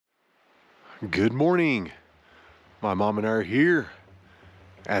Good morning. My mom and I are here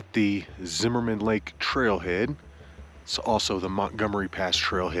at the Zimmerman Lake Trailhead. It's also the Montgomery Pass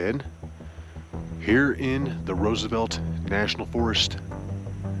Trailhead here in the Roosevelt National Forest.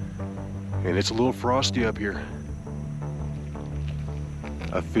 And it's a little frosty up here.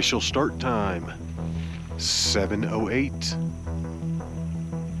 Official start time, 7:08.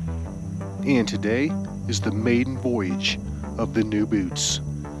 And today is the maiden voyage of the new boots,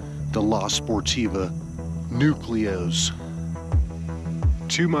 the La Sportiva Nucleos.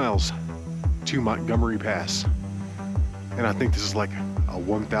 2 miles to Montgomery Pass. And I think this is like a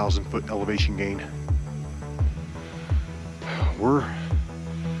 1,000 foot elevation gain. We're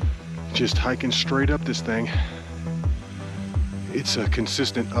just hiking straight up this thing. It's a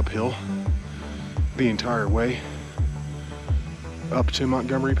consistent uphill the entire way up to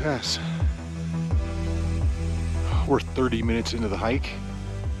Montgomery Pass. We're 30 minutes into the hike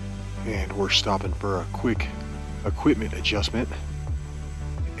and we're stopping for a quick equipment adjustment,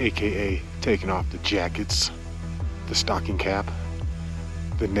 aka taking off the jackets, the stocking cap,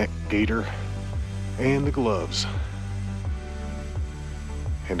 the neck gaiter, and the gloves.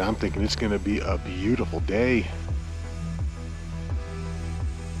 And I'm thinking it's gonna be a beautiful day.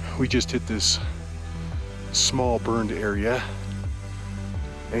 We just hit this small burned area,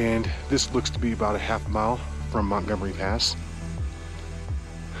 and this looks to be about a half mile from Montgomery Pass.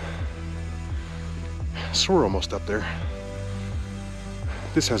 So we're almost up there.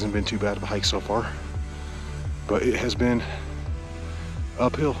 This hasn't been too bad of a hike so far, but it has been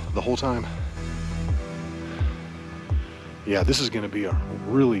uphill the whole time. Yeah, this is gonna be a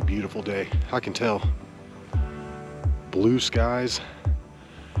really beautiful day. I can tell. Blue skies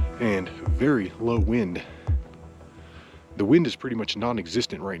and very low wind. The wind is pretty much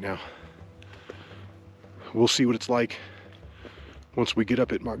non-existent right now. We'll see what it's like once we get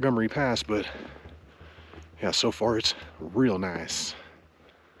up at Montgomery Pass, but yeah, so far it's real nice.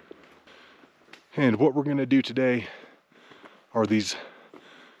 And what we're gonna do today are these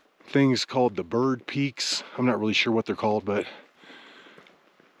things called the bird peaks. I'm not really sure what they're called, but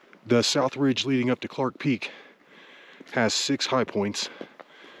the South Ridge leading up to Clark Peak has 6 high points,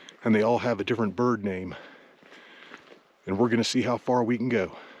 and they all have a different bird name. And we're gonna see how far we can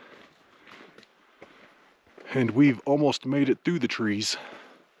go. And we've almost made it through the trees.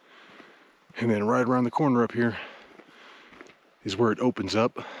 And then right around the corner up here is where it opens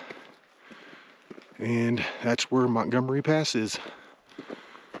up. And that's where Montgomery Pass is.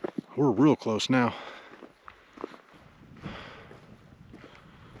 We're real close now.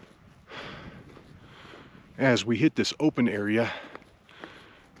 As we hit this open area,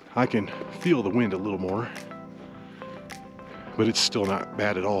 I can feel the wind a little more, but it's still not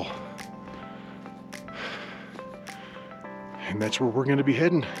bad at all. And that's where we're going to be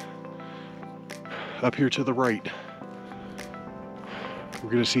heading, up here to the right.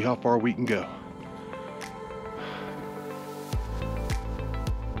 We're going to see how far we can go.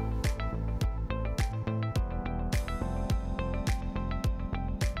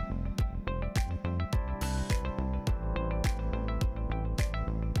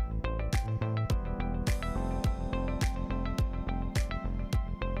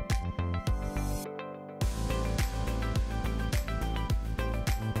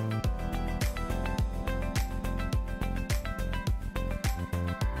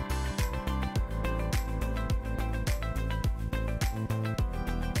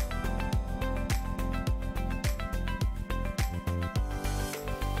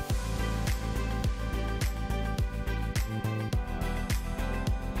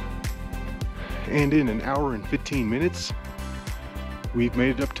 And in an hour and 15 minutes, we've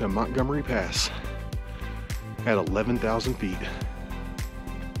made it up to Montgomery Pass at 11,000 feet.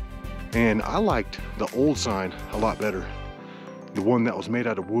 And I liked the old sign a lot better. The one that was made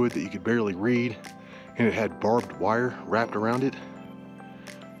out of wood that you could barely read, and it had barbed wire wrapped around it.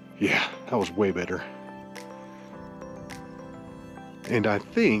 Yeah, that was way better. And I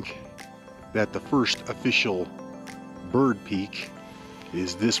think that the first official bird peak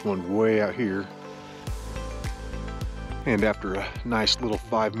is this one way out here. And after a nice little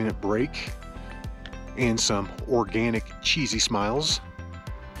 5-minute break and some organic cheesy smiles,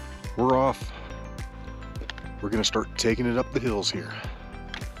 we're off. We're gonna start taking it up the hills here.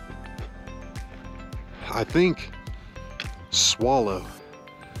 I think Swallow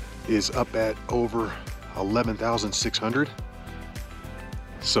is up at over 11,600.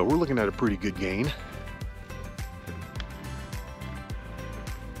 So we're looking at a pretty good gain.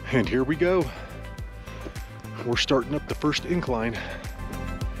 And here we go. We're starting up the first incline.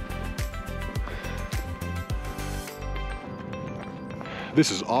 This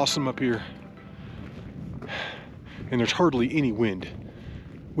is awesome up here. and there's hardly any wind,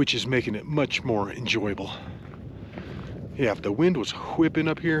 which is making it much more enjoyable. Yeah, if the wind was whipping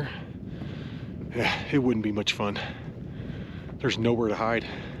up here, yeah, it wouldn't be much fun. There's nowhere to hide.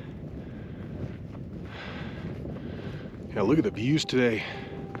 Yeah, look at the views today.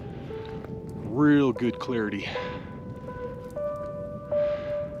 Real good clarity.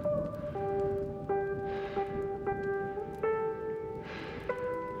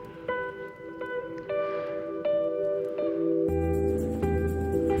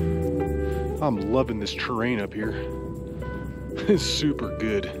 I'm loving this terrain up here. It's super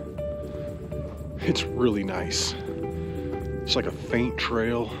good. It's really nice. It's like a faint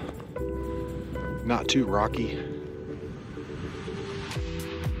trail, not too rocky.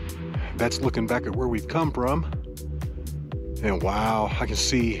 That's looking back at where we've come from. And wow, I can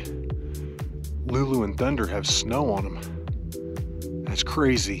see Lulu and Thunder have snow on them. That's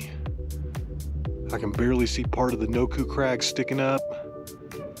crazy. I can barely see part of the Noku Crag sticking up.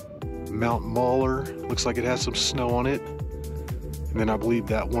 Mount Mahler looks like it has some snow on it. And then I believe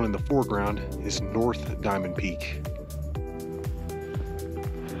that one in the foreground is North Diamond Peak.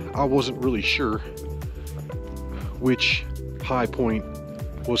 I wasn't really sure which high point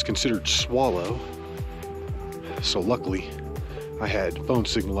was considered Swallow. So luckily I had phone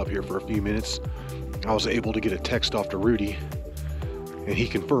signal up here for a few minutes. I was able to get a text off to Rudy, and he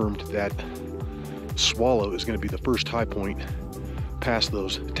confirmed that Swallow is going to be the first high point past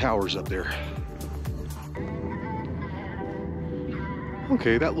those towers up there.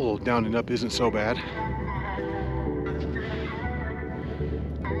 Okay, that little down and up isn't so bad.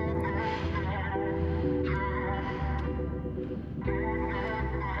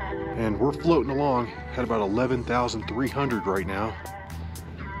 And we're floating along at about 11,300 right now.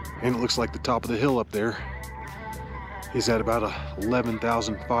 And it looks like the top of the hill up there is at about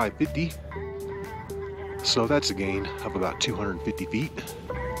 11,550. So that's a gain of about 250 feet.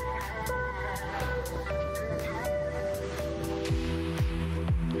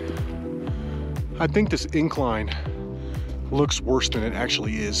 I think this incline looks worse than it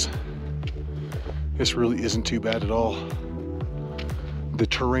actually is. This really isn't too bad at all. The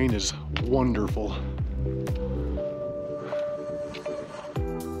terrain is wonderful.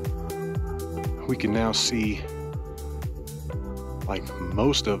 We can now see like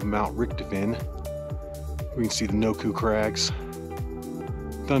most of Mount Richtofen. We can see the Noku Crags,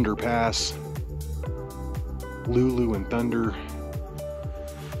 Thunder Pass, Lulu and Thunder.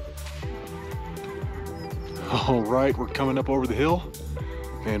 All right, we're coming up over the hill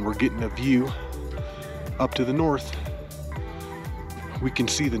and we're getting a view up to the north. We can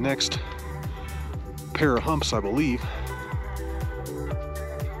see the next pair of humps, I believe.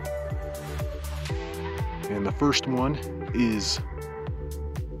 And the first one is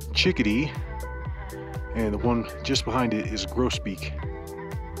Chickadee, and the one just behind it is Grosbeak,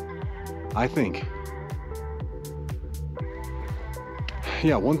 I think.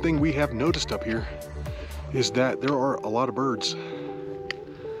 Yeah, one thing we have noticed up here is that there are a lot of birds.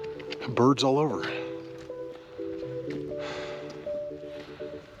 Birds all over.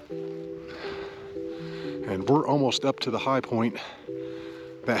 And we're almost up to the high point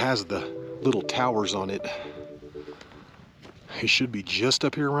that has the little towers on it. It should be just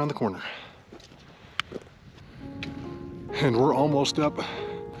up here around the corner. And we're almost up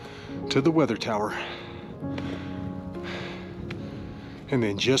to the weather tower. And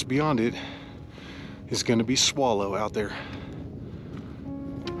then just beyond it is going to be Swallow out there.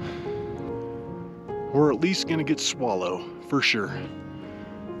 We're at least going to get Swallow for sure.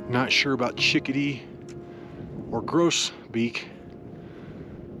 Not sure about Chickadee or Grosbeak,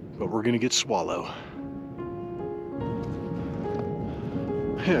 but we're going to get Swallow.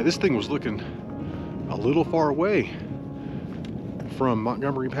 Yeah, this thing was looking a little far away from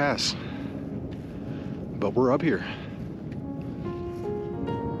Montgomery Pass, but we're up here.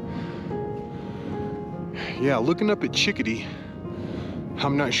 Yeah, looking up at Chickadee,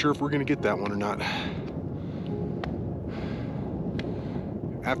 I'm not sure if we're gonna get that one or not.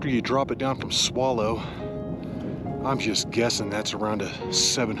 After you drop it down from Swallow, I'm just guessing that's around a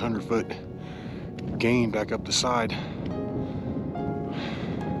 700-foot gain back up the side.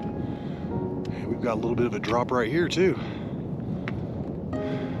 And we've got a little bit of a drop right here too.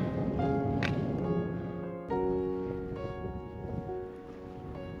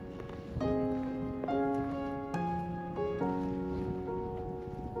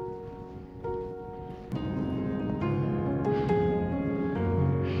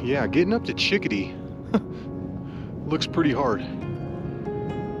 Yeah, getting up to Chickadee looks pretty hard.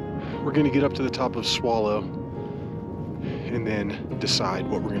 We're gonna get up to the top of Swallow and then decide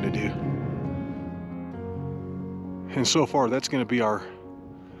what we're gonna do. And so far, that's going to be our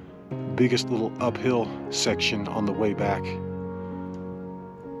biggest little uphill section on the way back.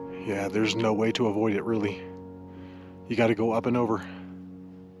 Yeah, there's no way to avoid it, really. You got to go up and over.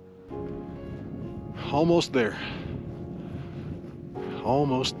 Almost there.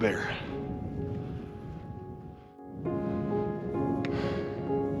 Almost there.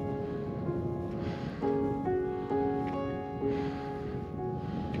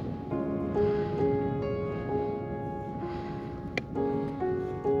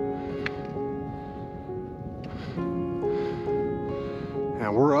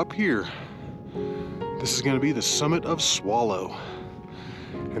 Now we're up here. This is going to be the summit of Swallow.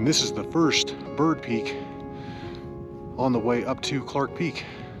 And this is the first bird peak on the way up to Clark Peak.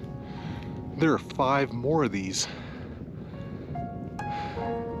 There are 5 more of these.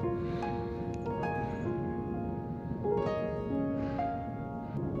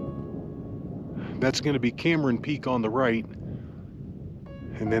 That's going to be Cameron Peak on the right.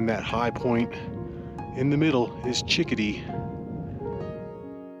 And then that high point in the middle is Chickadee.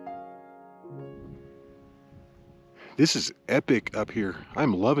 This is epic up here.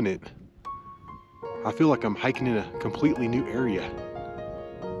 I'm loving it. I feel like I'm hiking in a completely new area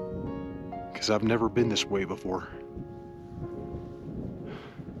because I've never been this way before.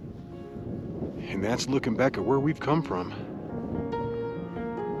 And that's looking back at where we've come from.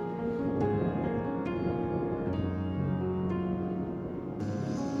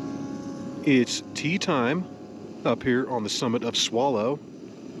 It's tea time up here on the summit of Swallow,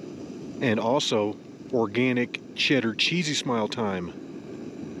 and also organic cheddar cheesy smile time.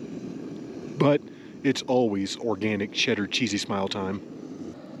 But it's always organic cheddar cheesy smile time.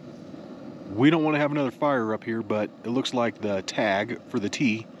 We don't want to have another fire up here, but it looks like the tag for the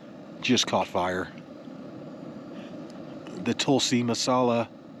tea just caught fire. The Tulsi masala,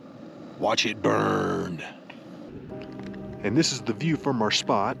 watch it burn. And this is the view from our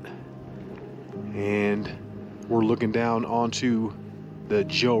spot. And we're looking down onto the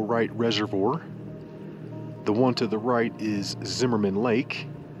Joe Wright Reservoir. The one to the right is Zimmerman Lake.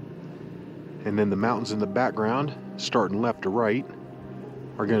 And then the mountains in the background, starting left to right,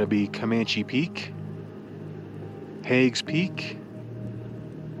 are going to be Comanche Peak, Hagues Peak,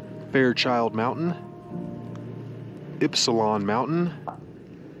 Fairchild Mountain, Ypsilon Mountain,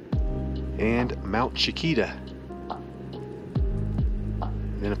 and Mount Chiquita.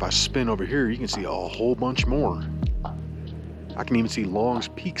 And then if I spin over here, you can see a whole bunch more. I can even see Long's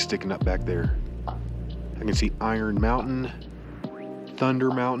Peak sticking up back there. I can see Iron Mountain,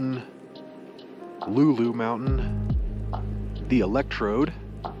 Thunder Mountain, Lulu Mountain, the Electrode,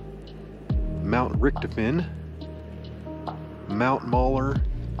 Mount Richtofen, Mount Mahler,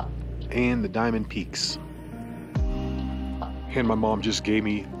 and the Diamond Peaks. And my mom just gave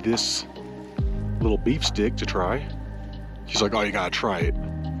me this little beef stick to try. She's like, oh, you gotta try it.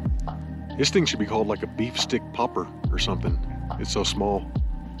 This thing should be called like a beef stick popper or something. It's so small.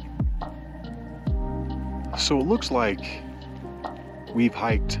 So it looks like we've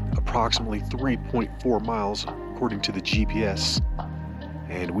hiked approximately 3.4 miles according to the GPS,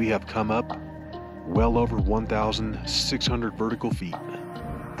 and we have come up well over 1,600 vertical feet.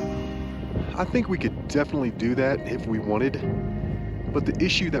 I think we could definitely do that if we wanted, but the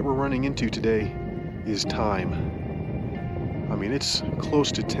issue that we're running into today is time. I mean, it's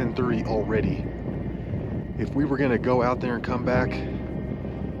close to 10:30 already. If we were gonna go out there and come back,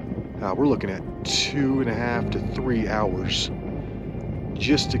 we're looking at 2.5 to 3 hours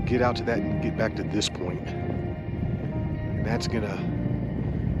just to get out to that and get back to this point. And that's gonna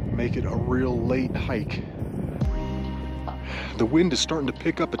make it a real late hike. The wind is starting to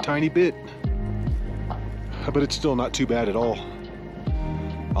pick up a tiny bit, but it's still not too bad at all.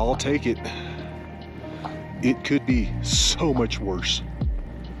 I'll take it. It could be so much worse.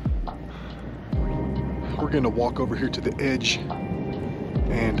 We're gonna walk over here to the edge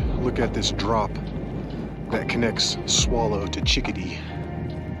and look at this drop that connects Swallow to Chickadee.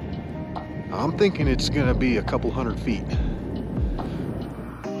 I'm thinking it's gonna be a couple hundred feet.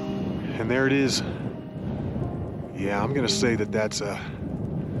 And there it is. Yeah, I'm gonna say that that's a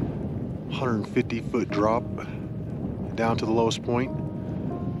 150-foot drop down to the lowest point,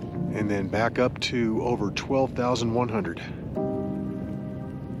 and then back up to over 12,100.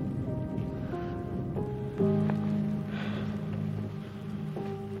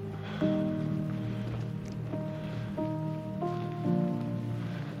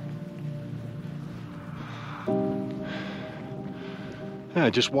 Yeah,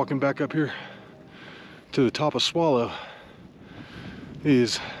 just walking back up here to the top of Swallow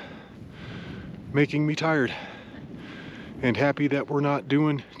is making me tired and happy that we're not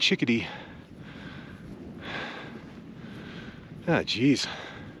doing Chickadee. Ah, geez.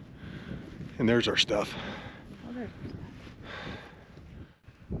 And there's our stuff.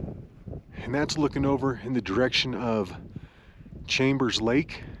 And that's looking over in the direction of Chambers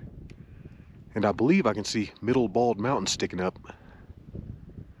Lake. And I believe I can see Middle Bald Mountain sticking up.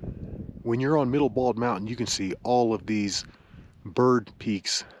 When you're on Middle Bald Mountain, you can see all of these bird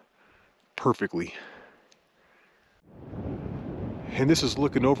peaks perfectly. And this is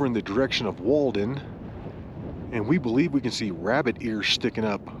looking over in the direction of Walden. And we believe we can see rabbit ears sticking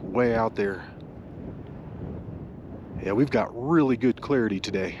up way out there. Yeah, we've got really good clarity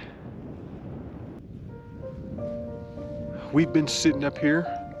today. We've been sitting up here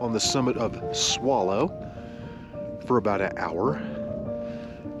on the summit of Swallow for about an hour,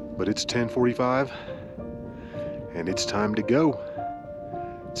 but it's 10:45 and it's time to go.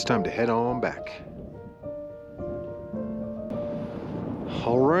 It's time to head on back.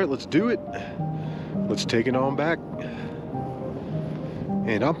 All right, let's do it. Let's take it on back.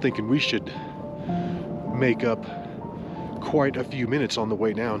 And I'm thinking we should make up quite a few minutes on the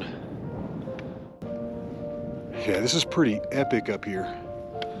way down. Yeah, this is pretty epic up here.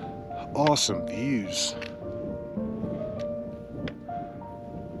 Awesome views.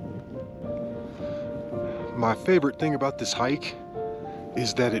 My favorite thing about this hike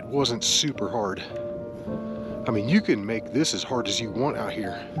is that it wasn't super hard. I mean, you can make this as hard as you want out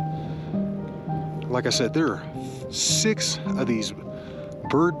here. Like I said, there are 6 of these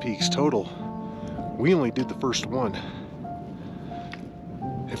bird peaks total. We only did the first one.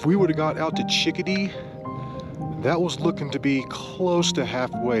 If we would have got out to Chickadee, that was looking to be close to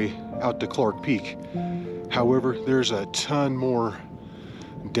halfway out to Clark Peak. However, there's a ton more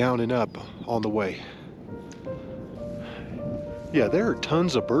down and up on the way. Yeah, there are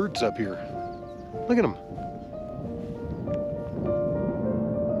tons of birds up here. Look at them.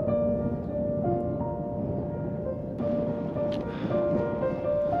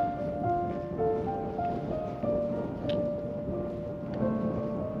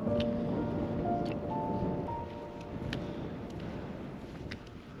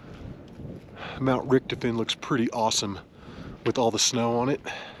 Mount Richtofen looks pretty awesome with all the snow on it.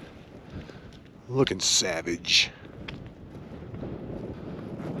 Looking savage.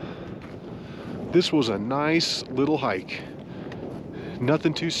 This was a nice little hike.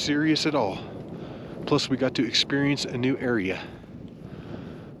 Nothing too serious at all. Plus we got to experience a new area.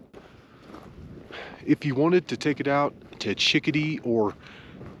 If you wanted to take it out to Chickadee or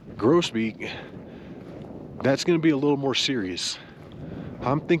Grosbeak, that's going to be a little more serious.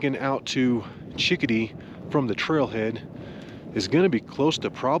 I'm thinking out to Chickadee from the trailhead is going to be close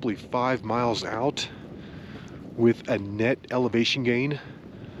to probably 5 miles out with a net elevation gain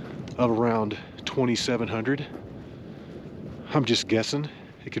of around 2,700. I'm just guessing.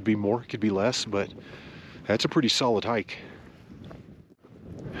 It could be more, it could be less, but that's a pretty solid hike.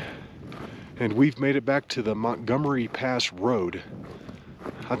 And we've made it back to the Montgomery Pass Road.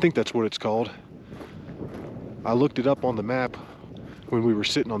 I think that's what it's called. I looked it up on the map when we were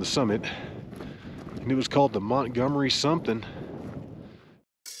sitting on the summit, and it was called the Montgomery something.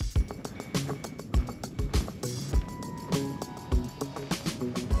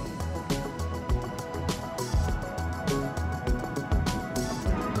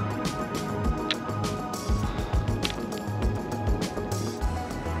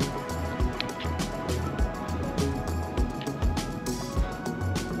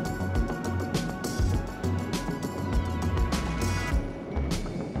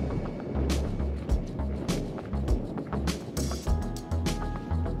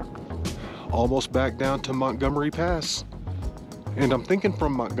 Almost back down to Montgomery Pass. And I'm thinking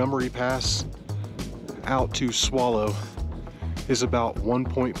from Montgomery Pass out to Swallow is about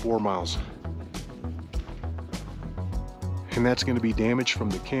 1.4 miles. And that's going to be damage from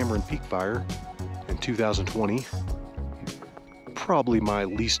the Cameron Peak Fire in 2020. Probably my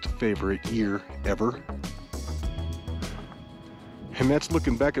least favorite year ever. And that's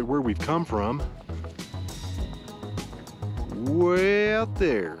looking back at where we've come from. Way out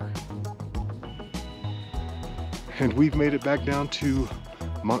there. And we've made it back down to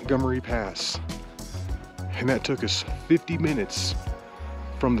Montgomery Pass. And that took us 50 minutes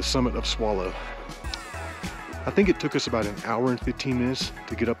from the summit of Swallow. I think it took us about an hour and 15 minutes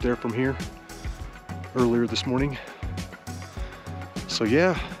to get up there from here earlier this morning. So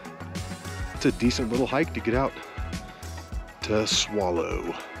yeah, it's a decent little hike to get out to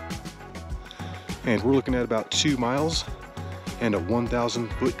Swallow. And we're looking at about 2 miles and a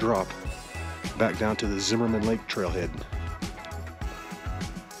 1,000-foot drop back down to the Zimmerman Lake trailhead.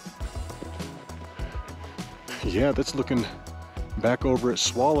 Yeah, that's looking back over at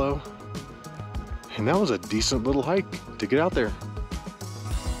Swallow. And that was a decent little hike to get out there.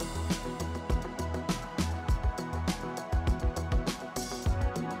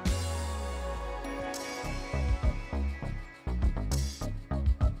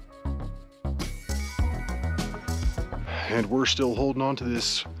 And we're still holding on to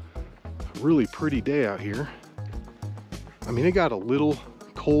this really pretty day out here. I mean, it got a little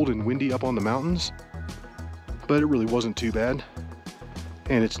cold and windy up on the mountains, but it really wasn't too bad.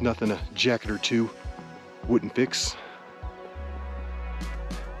 And it's nothing a jacket or two wouldn't fix.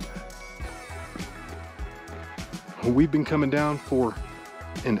 We've been coming down for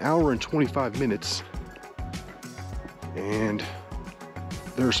an hour and 25 minutes, and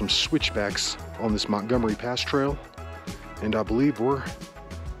there are some switchbacks on this Montgomery Pass trail, and I believe we're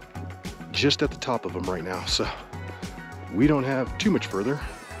just at the top of them right now, so we don't have too much further.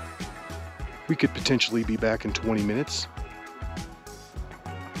 We could potentially be back in 20 minutes.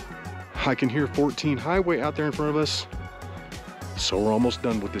 I can hear 14 highway out there in front of us, so we're almost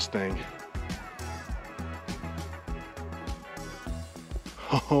done with this thing.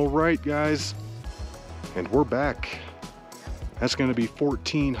 All right, guys, and we're back. That's gonna be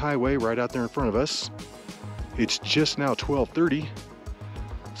 14 highway right out there in front of us. It's just now 12:30,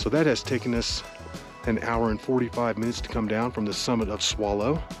 so that has taken us an hour and 45 minutes to come down from the summit of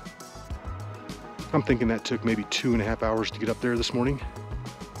Swallow. I'm thinking that took maybe 2.5 hours to get up there this morning.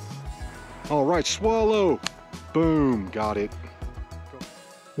 All right, Swallow, boom, got it.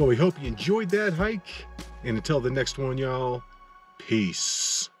 Well, we hope you enjoyed that hike, and until the next one, y'all, peace.